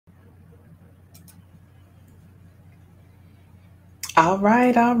All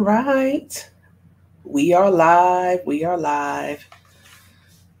right, all right. We are live. We are live.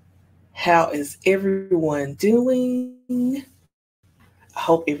 How is everyone doing? I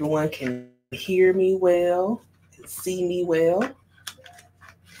hope everyone can hear me well and see me well.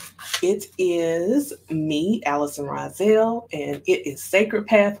 It is me, Allison Rozelle, and it is Sacred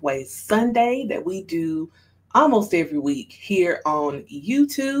Pathways Sunday that we do almost every week here on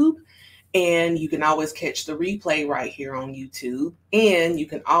YouTube. And you can always catch the replay right here on YouTube. And you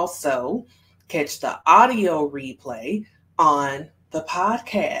can also catch the audio replay on the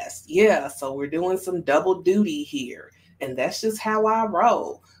podcast. Yeah, so we're doing some double duty here. And that's just how I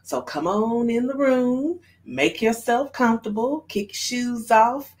roll. So come on in the room, make yourself comfortable, kick your shoes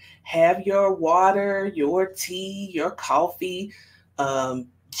off, have your water, your tea, your coffee,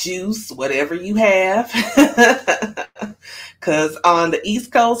 juice, whatever you have. Because on the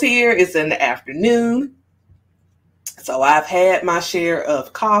East Coast here, it's in the afternoon. So I've had my share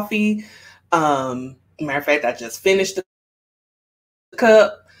of coffee. Matter of fact, I just finished the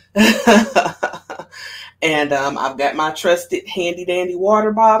cup. And I've got my trusted handy dandy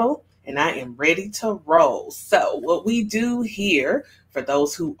water bottle and I am ready to roll. So, what we do here, for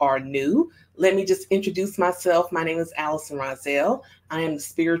those who are new, let me just introduce myself. My name is Allison Rozelle. I am the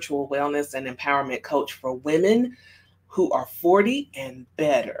spiritual wellness and empowerment coach for women who are 40 and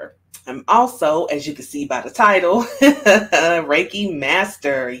better. I'm also, as you can see by the title, Reiki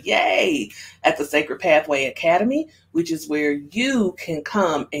Master. Yay! At the Sacred Pathway Academy, which is where you can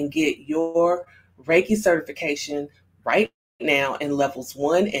come and get your Reiki certification right now in levels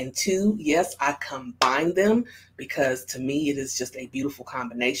 1 and 2. Yes, I combine them because to me it is just a beautiful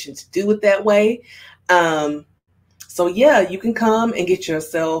combination to do it that way. So yeah, you can come and get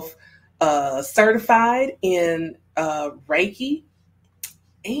yourself certified in Reiki.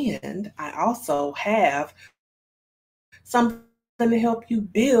 And I also have something to help you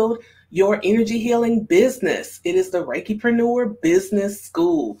build your energy healing business. It is the Reikipreneur Business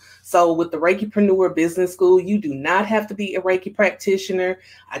School. So with the Reikipreneur Business School, you do not have to be a Reiki practitioner.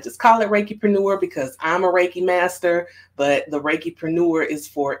 I just call it Reikipreneur because I'm a Reiki master, but the Reikipreneur is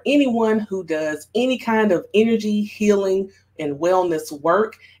for anyone who does any kind of energy healing and wellness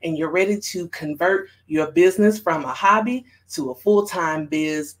work, and you're ready to convert your business from a hobby to a full-time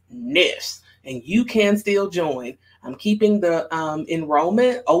business. And you can still join. I'm keeping the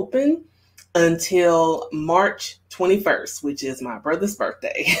enrollment open until March 21st, which is my brother's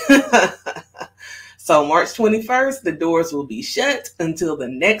birthday. So March 21st, the doors will be shut until the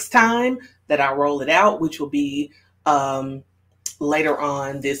next time that I roll it out, which will be later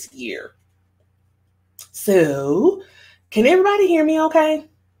on this year. So, can everybody hear me okay?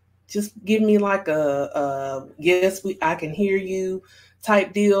 Just give me like a yes, I can hear you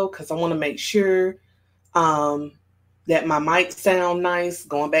type deal, because I want to make sure that my mic sound nice.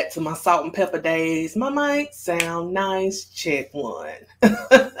 Going back to my salt and pepper days, my mic sound nice. Check one.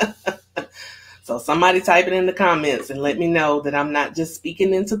 So somebody type it in the comments and let me know that I'm not just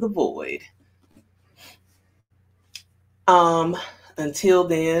speaking into the void. Until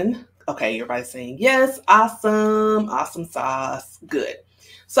then, okay, everybody's saying yes, awesome, awesome sauce, good.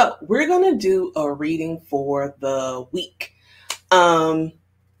 So we're gonna do a reading for the week.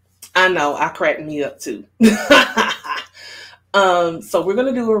 I know I cracked me up too. So we're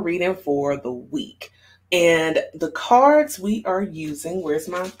gonna do a reading for the week, and the cards we are using. Where's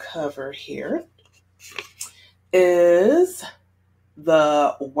my cover here? Is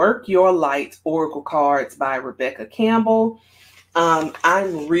the Work Your Light Oracle cards by Rebecca Campbell.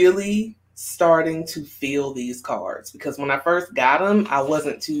 I'm really starting to feel these cards because when I first got them, I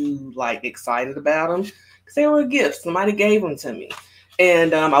wasn't too excited about them because they were a gift. Somebody gave them to me,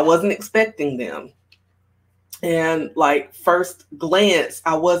 and I wasn't expecting them. And first glance,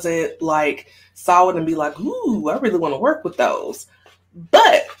 I wasn't saw it and be like, ooh, I really want to work with those.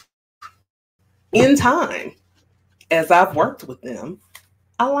 But in time, as I've worked with them,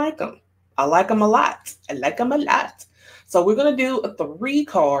 I like them. I like them a lot. I like them a lot. So we're going to do a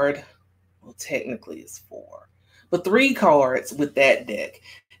 3-card. Well, technically it's 4, but 3 cards with that deck.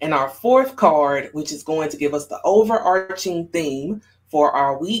 And our 4th card, which is going to give us the overarching theme for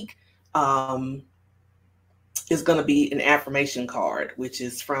our week, is going to be an affirmation card, which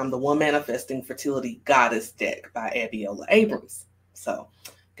is from the One Manifesting Fertility Goddess deck by Abiola Abrams. So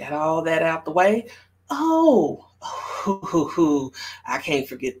got all that out the way. Oh, I can't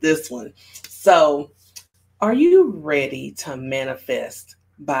forget this one. So, are you ready to manifest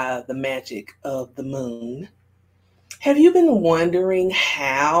by the magic of the moon? Have you been wondering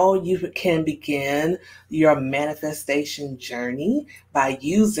how you can begin your manifestation journey by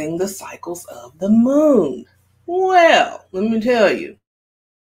using the cycles of the moon? Well, let me tell you,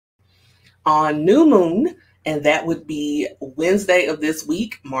 on new moon, and that would be Wednesday of this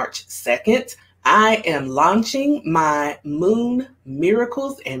week, March 2nd, I am launching my Moon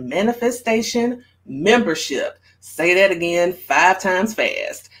Miracles and Manifestation membership. Say that again 5 times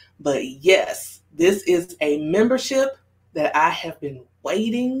fast. But yes, this is a membership that I have been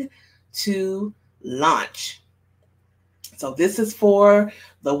waiting to launch. So this is for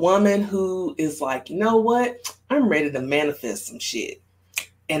the woman who is like, you know what? I'm ready to manifest some shit.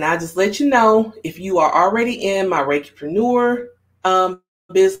 And I just let you know, if you are already in my Reikipreneur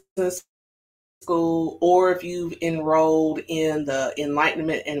business school, or if you've enrolled in the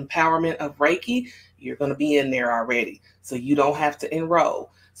enlightenment and empowerment of Reiki, you're going to be in there already. So you don't have to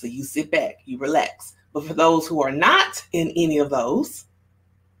enroll. So you sit back, you relax. But for those who are not in any of those,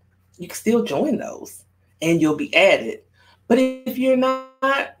 you can still join those and you'll be added. But if you're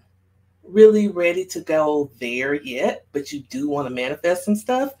not really ready to go there yet, but you do want to manifest some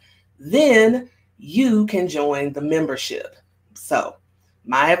stuff, then you can join the membership. So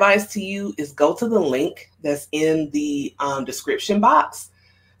my advice to you is go to the link that's in the description box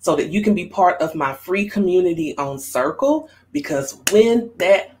so that you can be part of my free community on Circle, because when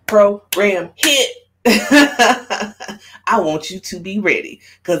that program hit, I want you to be ready,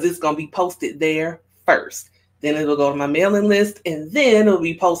 because it's going to be posted there first. Then it'll go to my mailing list, and then it'll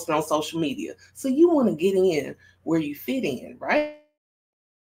be posted on social media. So you want to get in where you fit in, right?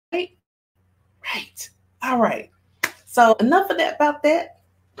 Right. All right. So enough of that about that.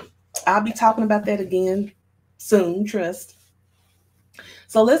 I'll be talking about that again soon, trust.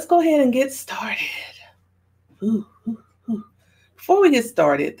 So let's go ahead and get started. Ooh, ooh, ooh. Before we get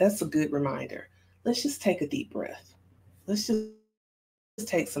started, that's a good reminder. Let's just take a deep breath. Let's just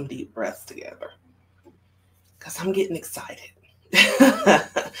take some deep breaths together, because I'm getting excited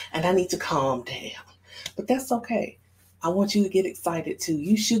and I need to calm down. But that's okay. I want you to get excited too.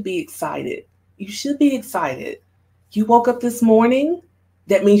 You should be excited. You should be excited. You woke up this morning.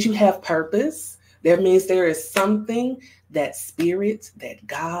 That means you have purpose. That means there is something that spirit, that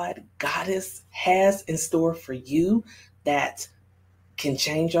God, goddess has in store for you that can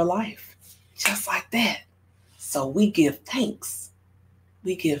change your life. Just like that. So we give thanks.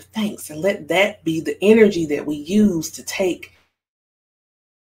 We give thanks, and let that be the energy that we use to take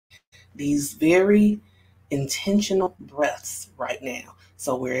these very intentional breaths right now.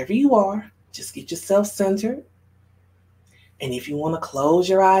 So wherever you are, just get yourself centered. And if you want to close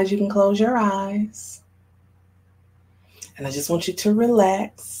your eyes, you can close your eyes. And I just want you to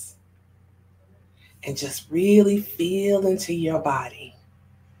relax and just really feel into your body.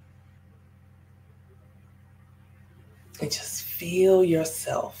 And just feel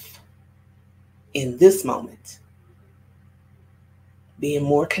yourself in this moment being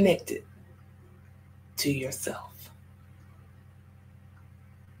more connected to yourself.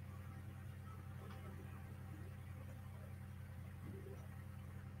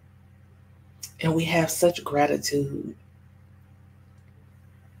 And we have such gratitude.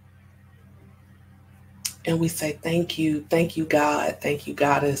 And we say, thank you, God, thank you,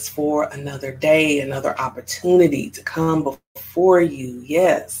 Goddess, for another day, another opportunity to come before you.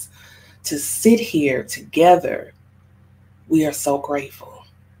 Yes, to sit here together. We are so grateful.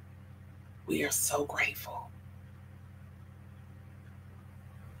 We are so grateful.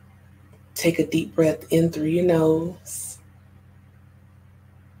 Take a deep breath in through your nose.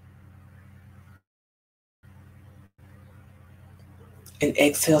 And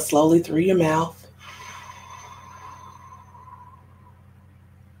exhale slowly through your mouth.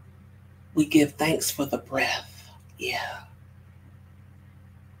 We give thanks for the breath. Yeah.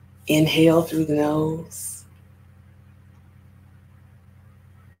 Inhale through the nose.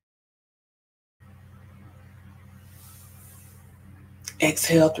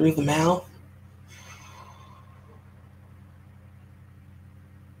 Exhale through the mouth.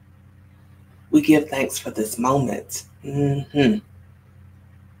 We give thanks for this moment.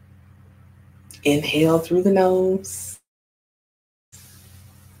 Inhale through the nose.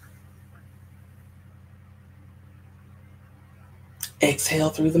 Exhale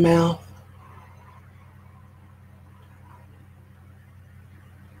through the mouth.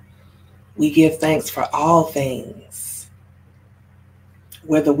 We give thanks for all things.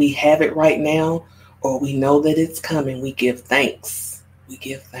 Whether we have it right now or we know that it's coming, we give thanks. We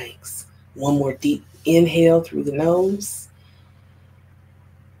give thanks. One more deep inhale through the nose.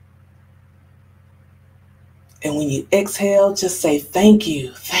 And when you exhale, just say thank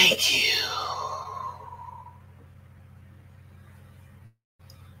you, thank you.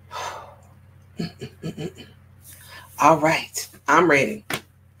 All right, I'm ready.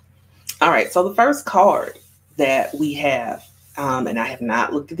 All right, so the first card that we have. And I have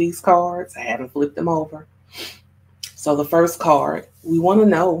not looked at these cards. I haven't flipped them over. So the first card, we want to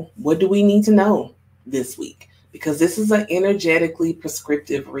know, what do we need to know this week? Because this is an energetically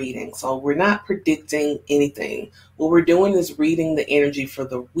prescriptive reading. So we're not predicting anything. What we're doing is reading the energy for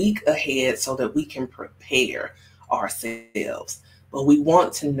the week ahead so that we can prepare ourselves. But we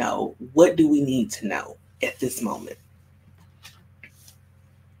want to know, what do we need to know at this moment?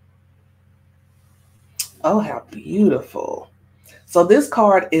 Oh, how beautiful. So this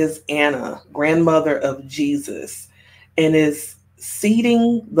card is Anna, grandmother of Jesus, and is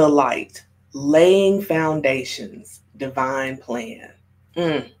seeding the light, laying foundations, divine plan.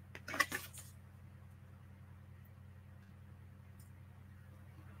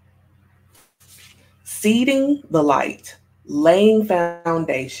 Seeding the light, laying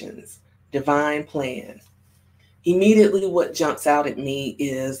foundations, divine plan. Immediately what jumps out at me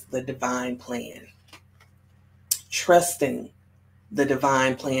is the divine plan. Trusting the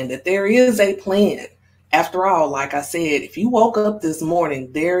divine plan, that there is a plan. After all, like I said, if you woke up this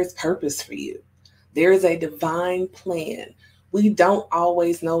morning, there is purpose for you. There is a divine plan. We don't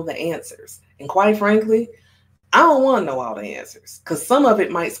always know the answers. And quite frankly, I don't want to know all the answers, because some of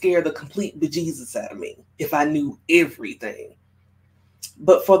it might scare the complete bejesus out of me if I knew everything.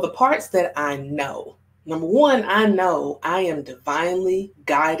 But for the parts that I know, number one, I know I am divinely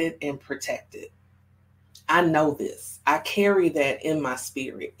guided and protected. I know this. I carry that in my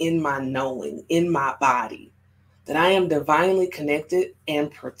spirit, in my knowing, in my body, that I am divinely connected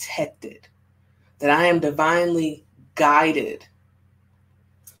and protected, that I am divinely guided.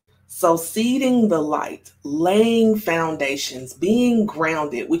 So seeding the light, laying foundations, being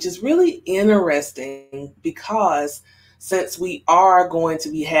grounded, which is really interesting because since we are going to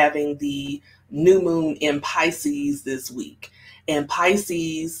be having the new moon in Pisces this week, and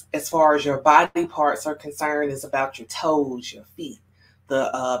Pisces, as far as your body parts are concerned, is about your toes, your feet,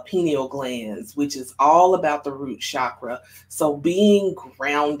 the pineal glands, which is all about the root chakra. So being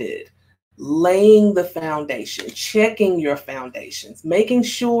grounded, laying the foundation, checking your foundations, making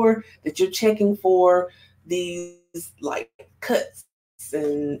sure that you're checking for these like cuts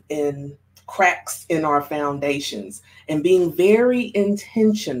and cracks in our foundations, and being very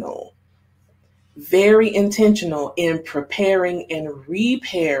intentional in preparing and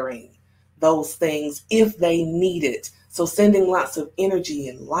repairing those things if they need it. So sending lots of energy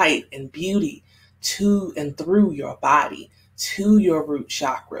and light and beauty to and through your body, to your root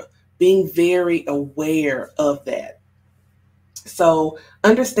chakra, being very aware of that. So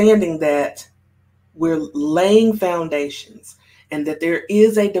understanding that we're laying foundations and that there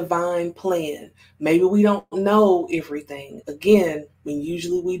is a divine plan. Maybe we don't know everything. Again,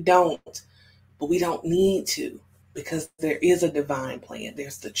 usually we don't. But we don't need to, because there is a divine plan.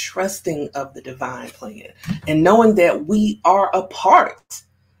 There's the trusting of the divine plan and knowing that we are a part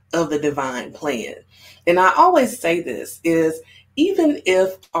of the divine plan. And I always say this is, even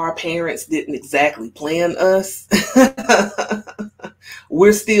if our parents didn't exactly plan us,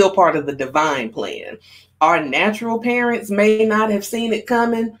 we're still part of the divine plan. Our natural parents may not have seen it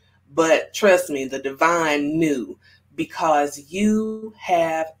coming, but trust me, the divine knew, because you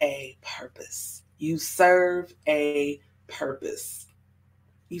have a purpose. You serve a purpose.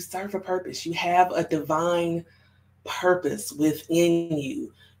 You serve a purpose. You have a divine purpose within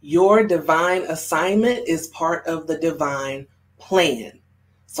you. Your divine assignment is part of the divine plan.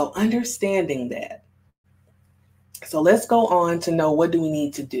 So understanding that. So let's go on to know, what do we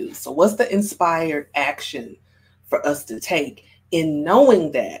need to do? So what's the inspired action for us to take in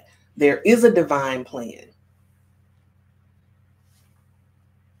knowing that there is a divine plan?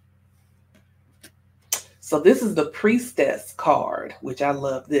 So this is the Priestess card, which I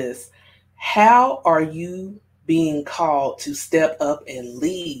love this. How are you being called to step up and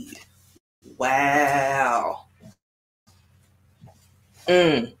lead? Wow.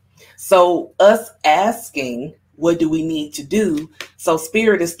 So us asking, what do we need to do? So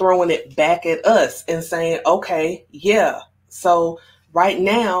Spirit is throwing it back at us and saying, okay, yeah. So right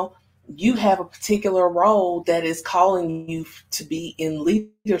now, you have a particular role that is calling you to be in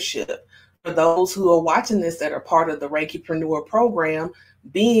leadership. For those who are watching this that are part of the Reikipreneur program,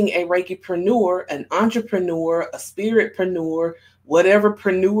 being a Reikipreneur, an entrepreneur, a spiritpreneur, whatever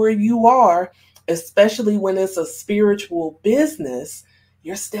preneur you are, especially when it's a spiritual business,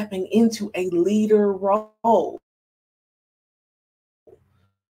 you're stepping into a leader role.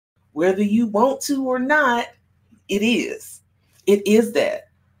 Whether you want to or not, it is. It is that.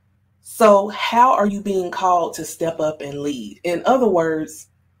 So how are you being called to step up and lead? In other words,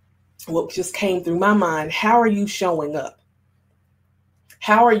 what just came through my mind, how are you showing up?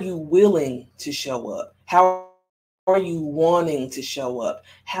 How are you willing to show up? How are you wanting to show up?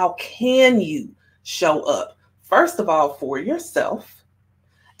 How can you show up? First of all, for yourself,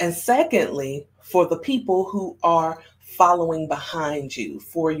 and secondly, for the people who are following behind you,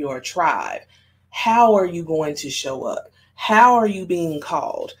 for your tribe. How are you going to show up? How are you being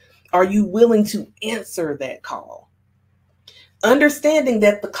called? Are you willing to answer that call? Understanding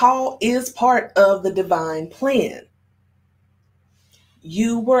that the call is part of the divine plan.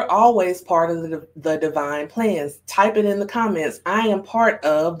 You were always part of the divine plans. Type it in the comments. I am part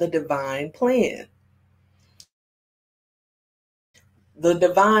of the divine plan. The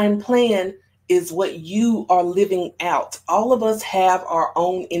divine plan is what you are living out. All of us have our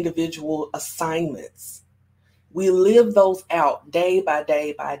own individual assignments. We live those out day by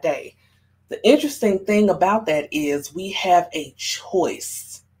day by day. The interesting thing about that is we have a choice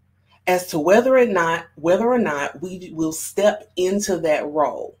as to whether or not we will step into that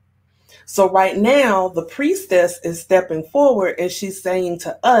role. So right now, the priestess is stepping forward and she's saying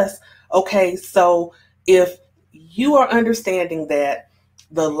to us, okay, so if you are understanding that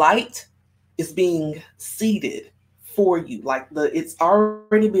the light is being seeded for you, like it's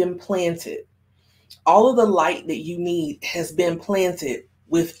already been planted. All of the light that you need has been planted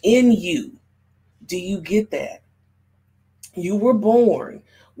within you. Do you get that? You were born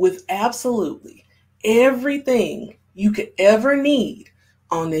with absolutely everything you could ever need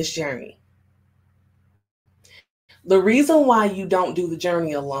on this journey. The reason why you don't do the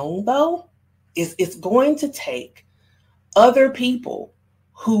journey alone, though, is it's going to take other people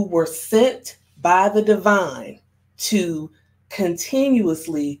who were sent by the divine to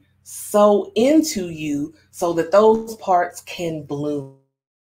continuously sow into you so that those parts can bloom.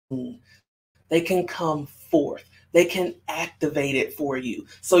 They can come forth. They can activate it for you.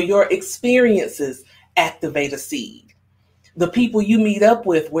 So your experiences activate a seed. The people you meet up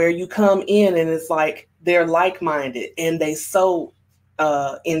with, where you come in and it's like they're like-minded and they sow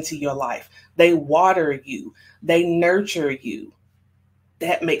into your life. They water you. They nurture you.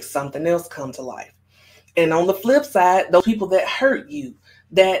 That makes something else come to life. And on the flip side, those people that hurt you,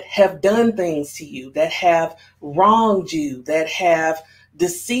 that have done things to you, that have wronged you, that have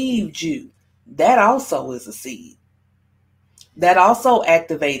deceived you, that also is a seed. That also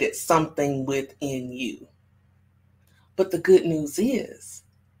activated something within you. But the good news is,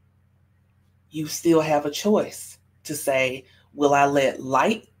 you still have a choice to say, will I let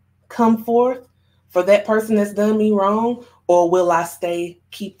light come forth for that person that's done me wrong? Or will I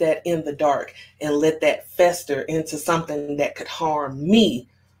keep that in the dark and let that fester into something that could harm me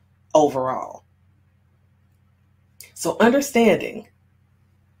overall? So understanding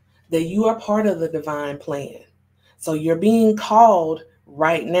that you are part of the divine plan. So you're being called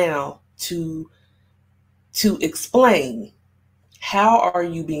right now to explain, how are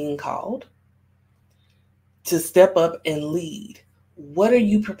you being called to step up and lead? What are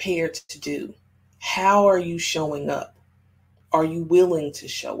you prepared to do? How are you showing up? Are you willing to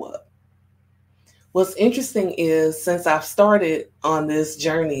show up? What's interesting is, since I've started on this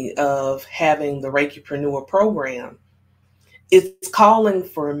journey of having the Reikipreneur program, it's calling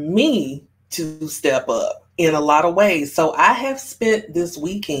for me to step up in a lot of ways. So I have spent this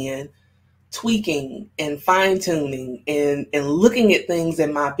weekend tweaking and fine-tuning and looking at things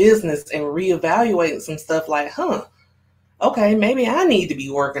in my business and reevaluating some stuff like, okay, maybe I need to be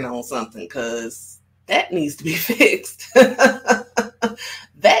working on something because that needs to be fixed.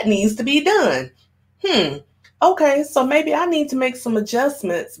 That needs to be done. Okay, so maybe I need to make some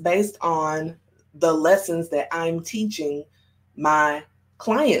adjustments based on the lessons that I'm teaching my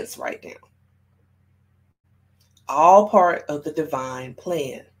clients right now. All part of the divine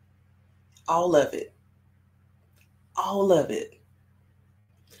plan. All of it. All of it.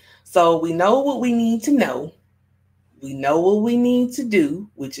 So we know what we need to know. We know what we need to do,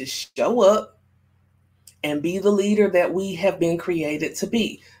 which is show up and be the leader that we have been created to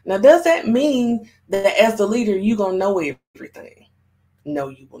be. Now, does that mean that as the leader, you're going to know everything? No,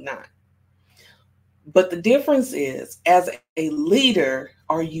 you will not. But the difference is, as a leader,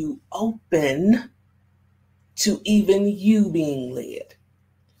 are you open to even you being led?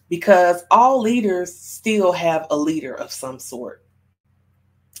 Because all leaders still have a leader of some sort.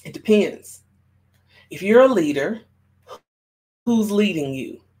 It depends. If you're a leader, who's leading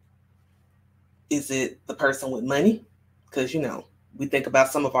you? Is it the person with money? Because, we think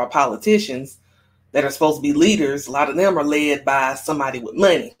about some of our politicians that are supposed to be leaders. A lot of them are led by somebody with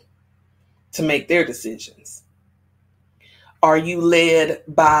money to make their decisions. Are you led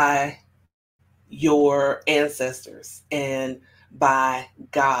by your ancestors and by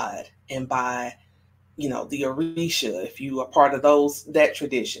God and by, the Orisha, if you are part of that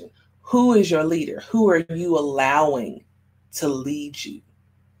tradition? Who is your leader? Who are you allowing to lead you?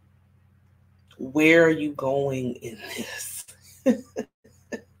 Where are you going in this?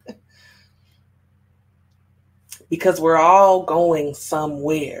 Because we're all going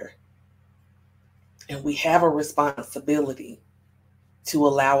somewhere, and we have a responsibility to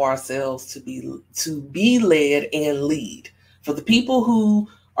allow ourselves to be led and lead. For the people who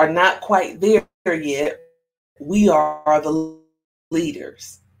are not quite there yet, we are the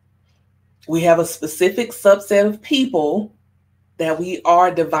leaders. We have a specific subset of people that we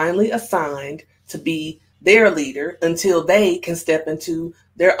are divinely assigned to be their leader until they can step into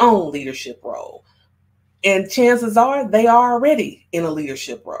their own leadership role. And chances are they are already in a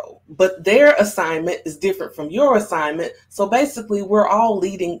leadership role, but their assignment is different from your assignment. So basically, we're all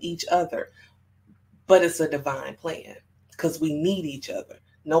leading each other, but it's a divine plan because we need each other.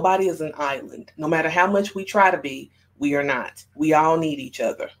 Nobody is an island. No matter how much we try to be, we are not. We all need each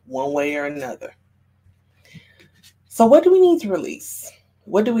other one way or another. So what do we need to release?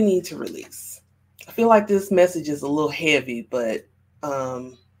 What do we need to release? I feel like this message is a little heavy, but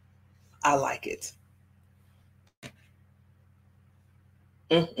I like it.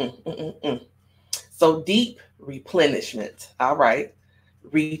 So deep replenishment. All right.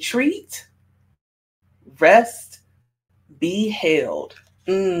 Retreat, rest, be held.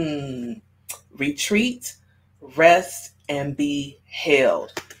 Retreat, rest, and be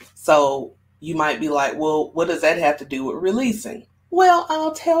held. So you might be like, well, what does that have to do with releasing? Well,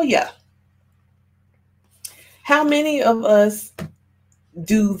 I'll tell you. How many of us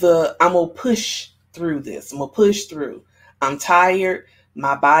do I'm going to push through this. I'm going to push through. I'm tired.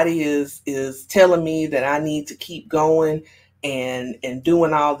 My body is telling me that I need to keep going and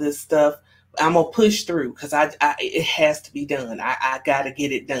doing all this stuff. I'm going to push through because it has to be done. I got to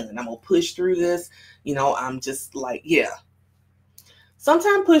get it done. I'm going to push through this. I'm just like, yeah.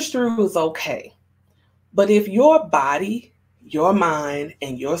 Sometimes push through is okay. But if your body, your mind,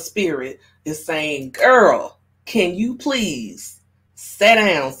 and your spirit is saying, girl, can you please sit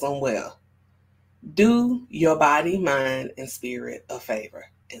down somewhere? Do your body, mind, and spirit a favor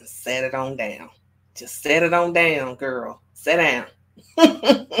and set it on down. Just set it on down, girl. Sit down.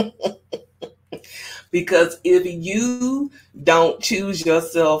 Because if you don't choose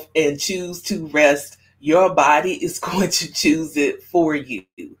yourself and choose to rest, your body is going to choose it for you.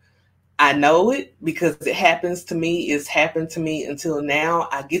 I know it because it happens to me. It's happened to me until now.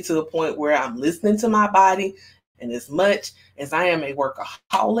 I get to a point where I'm listening to my body, and as much as I am a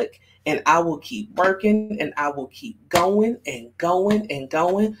workaholic, and I will keep working and I will keep going and going and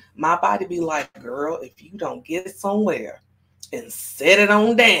going, my body be like, girl, if you don't get somewhere and set it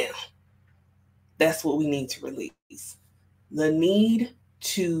on down, that's what we need to release. The need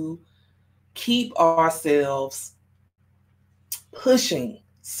to keep ourselves pushing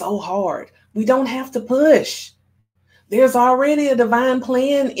so hard. We don't have to push. There's already a divine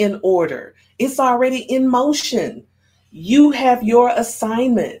plan in order. It's already in motion. You have your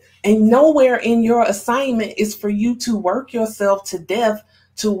assignment, and nowhere in your assignment is for you to work yourself to death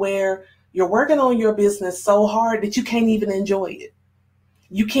to where you're working on your business so hard that you can't even enjoy it.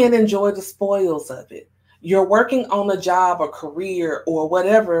 You can't enjoy the spoils of it. You're working on a job or career or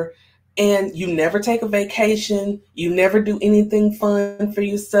whatever, and you never take a vacation. You never do anything fun for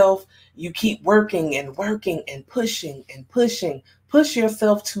yourself. You keep working and working and pushing and pushing. Push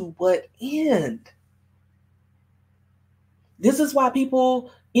yourself to what end? This is why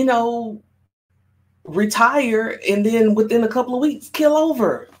people, retire and then within a couple of weeks kill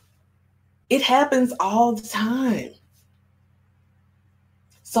over. It happens all the time.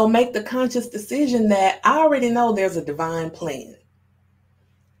 So make the conscious decision that I already know there's a divine plan.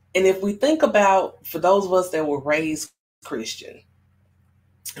 And if we think about, for those of us that were raised Christian,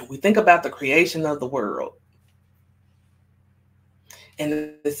 and we think about the creation of the world, and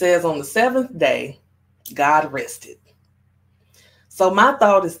it says on the seventh day, God rested. So my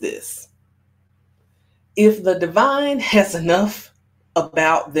thought is this: if the divine has enough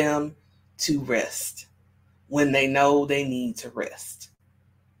about them to rest when they know they need to rest,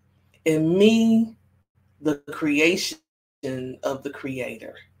 in me, the creation of the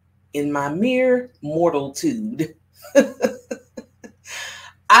Creator, in my mere mortalitude,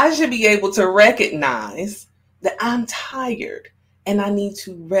 I should be able to recognize that I'm tired and I need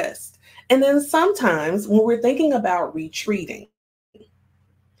to rest. And then sometimes when we're thinking about retreating,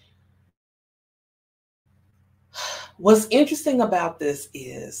 what's interesting about this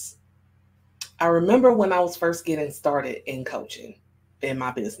is I remember when I was first getting started in coaching in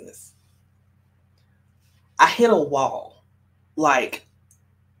my business, I hit a wall.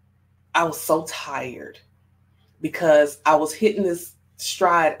 I was so tired because I was hitting this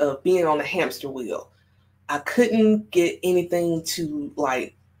stride of being on the hamster wheel. I couldn't get anything to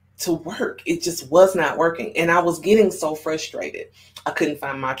work. It just was not working. And I was getting so frustrated. I couldn't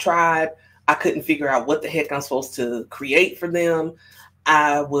find my tribe. I couldn't figure out what the heck I'm supposed to create for them.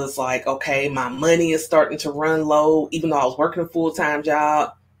 I was like, okay, my money is starting to run low, even though I was working a full-time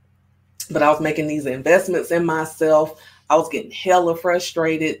job, but I was making these investments in myself. I was getting hella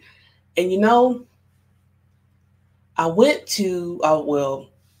frustrated. And I went to, and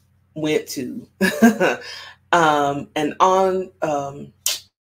on,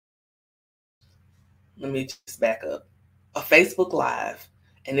 let me just back up, a Facebook Live.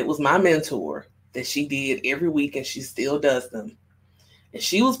 And it was my mentor that she did every week, and she still does them. And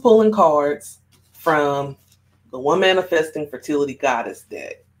she was pulling cards from the One Manifesting Fertility Goddess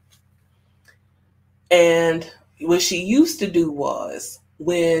deck. And what she used to do was,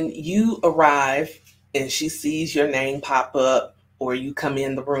 when you arrive and she sees your name pop up, or you come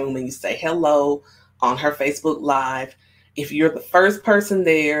in the room and you say hello on her Facebook Live, if you're the first person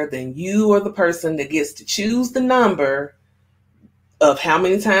there, then you are the person that gets to choose the number of how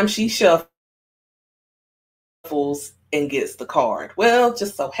many times she shuffles and gets the card. Well,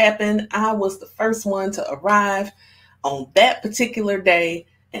 just so happened I was the first one to arrive on that particular day,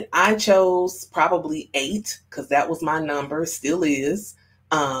 and I chose probably 8 because that was my number, still is.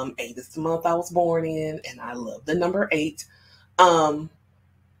 8 is the month I was born in, and I love the number 8. And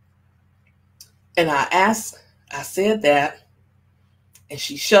I said that, and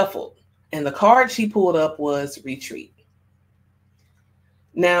she shuffled, and the card she pulled up was retreat.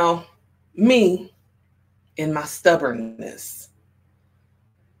 Now, me, in my stubbornness,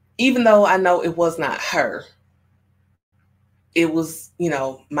 even though I know it was not her, it was,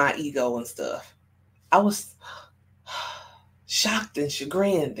 my ego and stuff, I was shocked and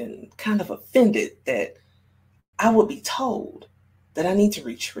chagrined and kind of offended that I would be told that I need to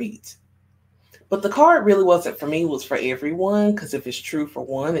retreat. But the card really wasn't for me, it was for everyone, because if it's true for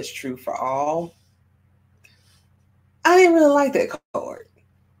one, it's true for all. I didn't really like that card.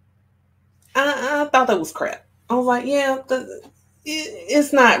 I thought that was crap. I was like, yeah,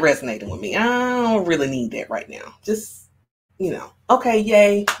 it's not resonating with me. I don't really need that right now. Just, okay,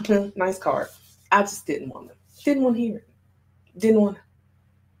 yay, nice card. I just didn't want to hear it. Didn't want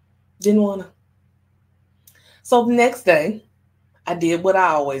to. So the next day, I did what I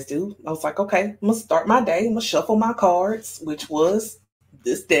always do. I was like, okay, I'm going to start my day. I'm going to shuffle my cards, which was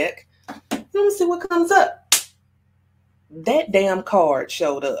this deck. Let me see what comes up. That damn card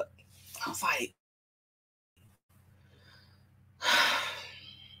showed up. I was like,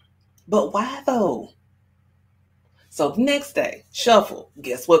 but why though? So the next day, shuffle.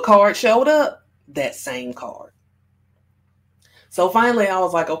 Guess what card showed up? That same card. So finally, I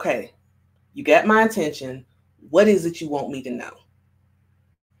was like, okay, you got my attention. What is it you want me to know?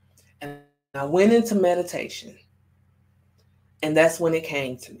 And I went into meditation. And that's when it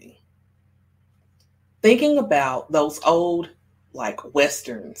came to me. Thinking about those old,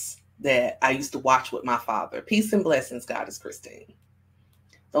 Westerns that I used to watch with my father. Peace and blessings, Goddess Christine.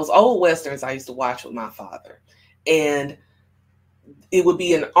 Those old Westerns I used to watch with my father. And it would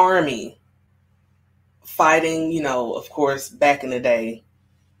be an army fighting, of course, back in the day.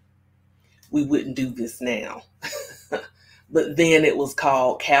 We wouldn't do this now. But then it was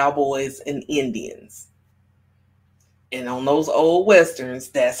called Cowboys and Indians. And on those old Westerns,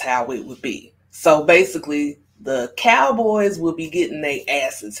 that's how it would be. So basically, the cowboys will be getting their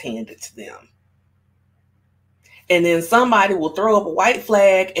asses handed to them. And then somebody will throw up a white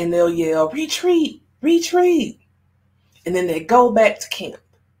flag and they'll yell, retreat, retreat. And then they go back to camp.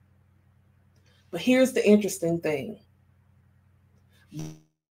 But here's the interesting thing.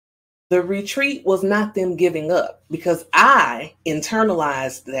 The retreat was not them giving up, because I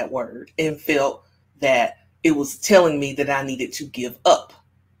internalized that word and felt that it was telling me that I needed to give up.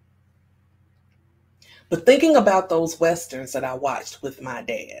 But thinking about those Westerns that I watched with my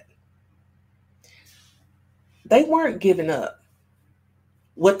dad, they weren't giving up.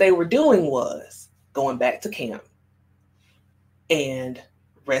 What they were doing was going back to camp and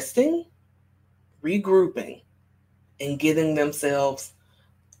resting, regrouping, and getting themselves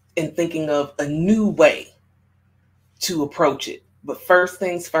and thinking of a new way to approach it. But first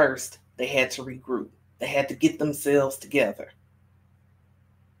things first, they had to regroup. They had to get themselves together.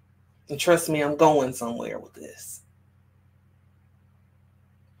 And trust me, I'm going somewhere with this.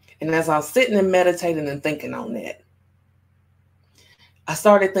 And as I was sitting and meditating and thinking on that, I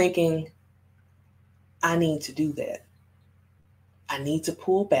started thinking, I need to do that. I need to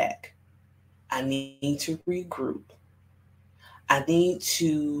pull back. I need to regroup. I need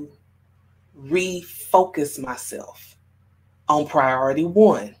to refocus myself on priority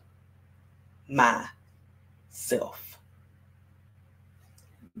one, myself.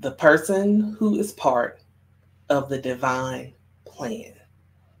 The person who is part of the divine plan.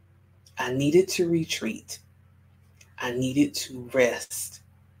 I needed to retreat. I needed to rest.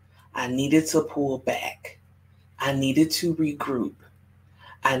 I needed to pull back. I needed to regroup.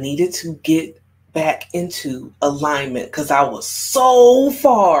 I needed to get back into alignment because I was so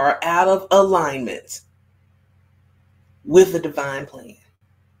far out of alignment with the divine plan.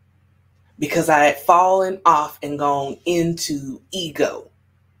 Because I had fallen off and gone into ego.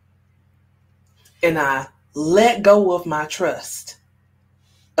 And I let go of my trust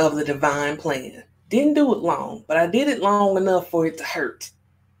of the divine plan. Didn't do it long, but I did it long enough for it to hurt.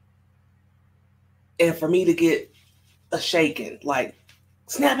 And for me to get a shaking, like,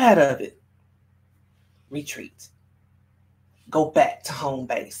 snap out of it. Retreat. Go back to home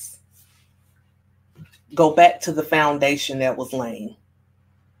base. Go back to the foundation that was laying.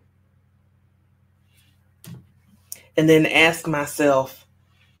 And then ask myself,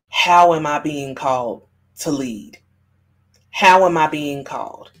 how am I being called to lead? How am I being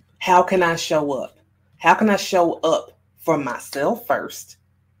called? How can I show up? How can I show up for myself first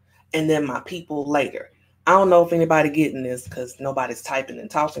and then my people later? I don't know if anybody getting this because nobody's typing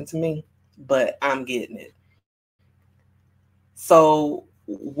and talking to me, but I'm getting it. So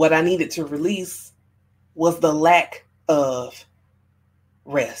what I needed to release was the lack of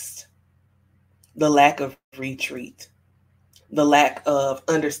rest, the lack of retreat, the lack of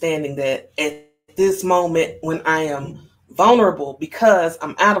understanding that at this moment when I am vulnerable because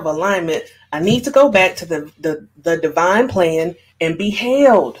I'm out of alignment, I need to go back to the divine plan and be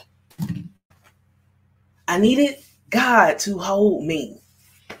held. I needed God to hold me.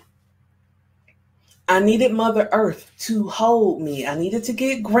 I needed Mother Earth to hold me. I needed to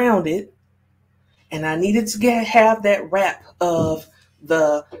get grounded, and I needed to have that wrap of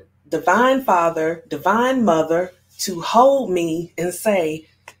the divine Father, divine Mother to hold me and say,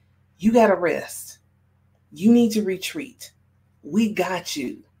 you got to rest. You need to retreat. We got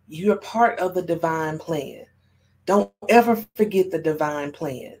you. You're part of the divine plan. Don't ever forget the divine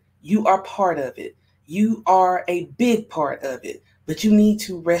plan. You are part of it. You are a big part of it, but you need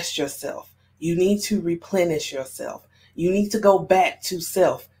to rest yourself. You need to replenish yourself. You need to go back to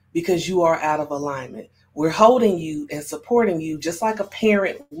self because you are out of alignment. We're holding you and supporting you just like a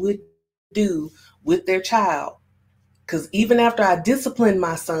parent would do with their child. Because even after I disciplined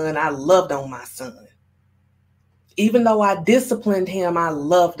my son, I loved on my son. Even though I disciplined him, I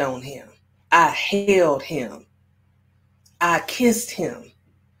loved on him. I held him. I kissed him.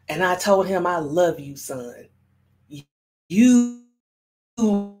 And I told him, I love you, son. You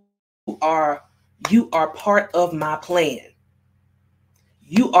are part of my plan.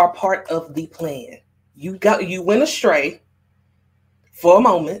 You are part of the plan. You went astray for a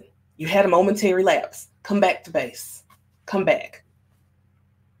moment. You had a momentary lapse. Come back to base. Come back.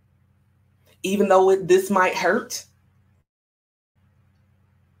 Even though this might hurt,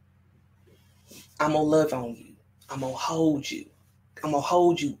 I'm going to love on you. I'm going to hold you. I'm going to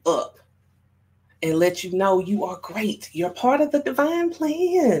hold you up and let you know you are great. You're part of the divine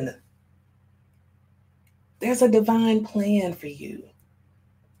plan. There's a divine plan for you.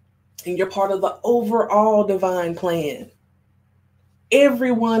 And you're part of the overall divine plan.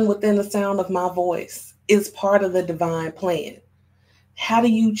 Everyone within the sound of my voice is part of the divine plan. How do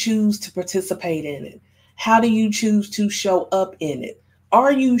you choose to participate in it? How do you choose to show up in it?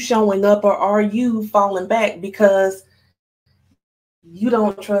 Are you showing up or are you falling back because you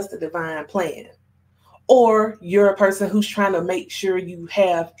don't trust the divine plan? Or you're a person who's trying to make sure you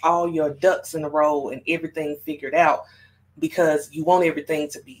have all your ducks in a row and everything figured out because you want everything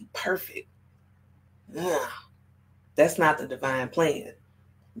to be perfect. Ugh, that's not the divine plan.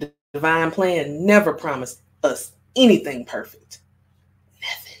 The divine plan never promised us anything perfect.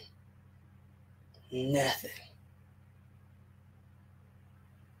 Nothing.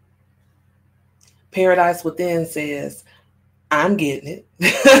 Paradise Within says, I'm getting it.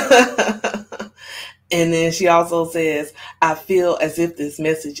 And then she also says, I feel as if this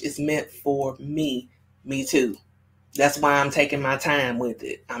message is meant for me. Me too. That's why I'm taking my time with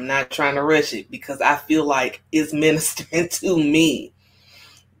it. I'm not trying to rush it because I feel like it's ministering to me.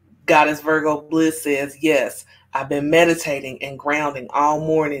 Goddess Virgo Bliss says, yes, I've been meditating and grounding all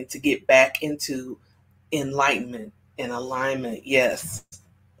morning to get back into enlightenment and alignment. Yes.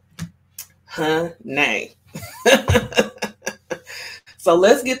 Nay. So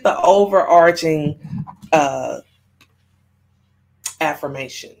let's get the overarching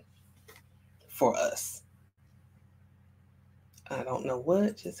affirmation for us. I don't know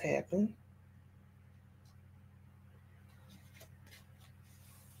what just happened.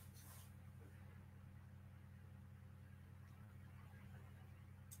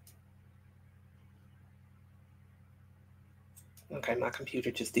 Okay, my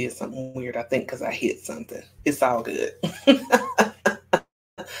computer just did something weird, I think, because I hit something. It's all good.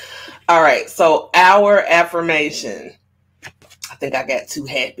 All right, so our affirmation. I think I got too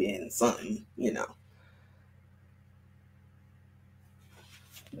happy and something,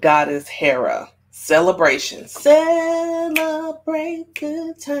 Goddess Hera. Celebration. Celebrate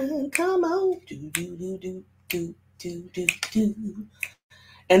good time. Come on. Do, do, do, do, do, do, do, do.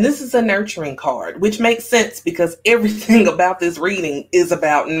 And this is a nurturing card, which makes sense because everything about this reading is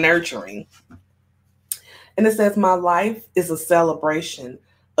about nurturing. And it says, my life is a celebration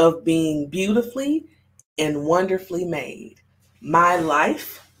of being beautifully and wonderfully made. My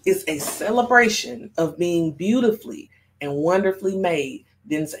life is a celebration of being beautifully and wonderfully made.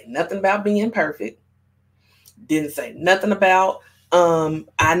 Didn't say nothing about being perfect. Didn't say nothing about,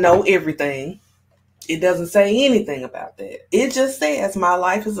 I know everything. It doesn't say anything about that. It just says my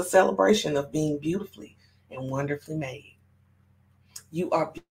life is a celebration of being beautifully and wonderfully made. You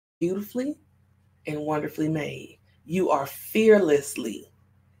are beautifully and wonderfully made. You are fearlessly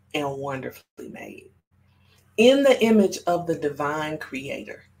and wonderfully made. In the image of the divine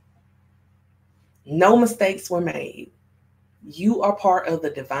creator. No mistakes were made. You are part of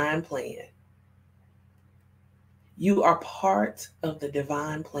the divine plan. You are part of the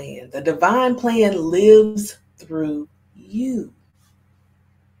divine plan. The divine plan lives through you.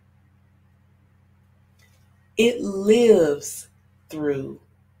 It lives through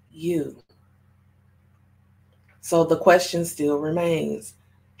you. So the question still remains,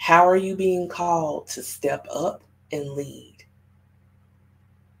 how are you being called to step up and lead?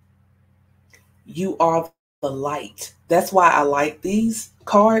 You are the light. That's why I like these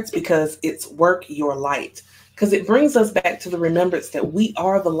cards, because it's work your light. Because it brings us back to the remembrance that we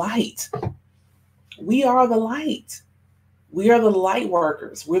are the light. We are the light. We are the light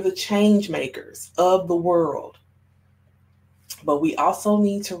workers. We're the change makers of the world. But we also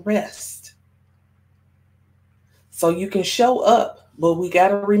need to rest. So you can show up, but we got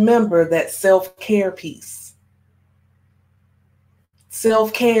to remember that self-care piece.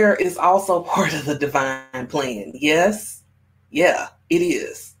 Self-care is also part of the divine plan. Yes? Yeah, it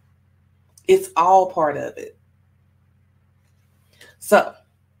is. It's all part of it. So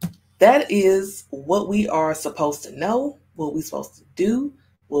that is what we are supposed to know, what we're supposed to do,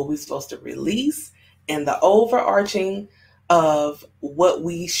 what we're supposed to release, and the overarching of what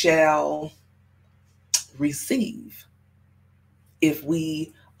we shall receive if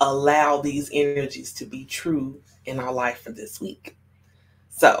we allow these energies to be true in our life for this week.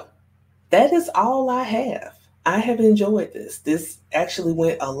 So that is all I have. I have enjoyed this. This actually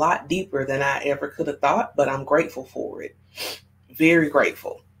went a lot deeper than I ever could have thought, but I'm grateful for it. Very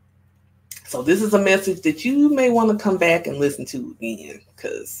grateful. So this is a message that you may want to come back and listen to again,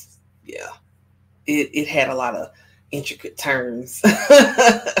 because yeah, it had a lot of intricate turns,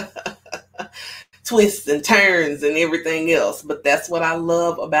 twists and turns and everything else. But that's what I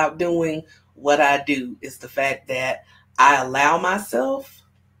love about doing what I do, is the fact that I allow myself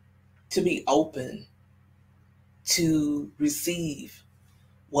to be open to receive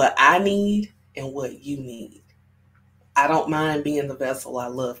what I need and what you need. I don't mind being the vessel. I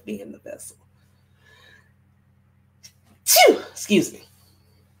love being the vessel. Excuse me.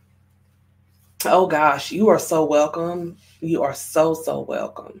 Oh gosh, you are so welcome. You are so, so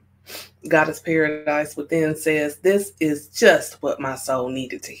welcome. Goddess Paradise Within says, this is just what my soul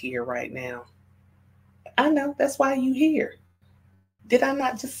needed to hear right now. I know, that's why you here. Did I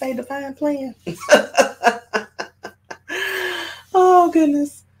not just say divine plan? Oh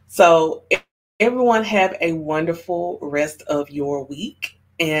goodness. So everyone have a wonderful rest of your week.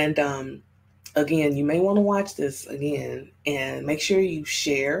 And again, you may want to watch this again, and make sure you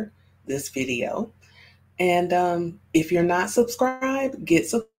share this video. And if you're not subscribed,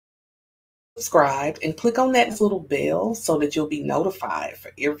 get subscribed and click on that little bell so that you'll be notified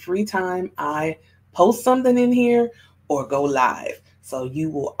for every time I post something in here or go live. So you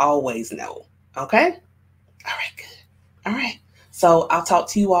will always know. Okay? All right, good. All right. So I'll talk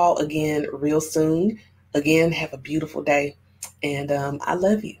to you all again real soon. Again, have a beautiful day. And I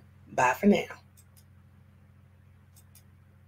love you. Bye for now.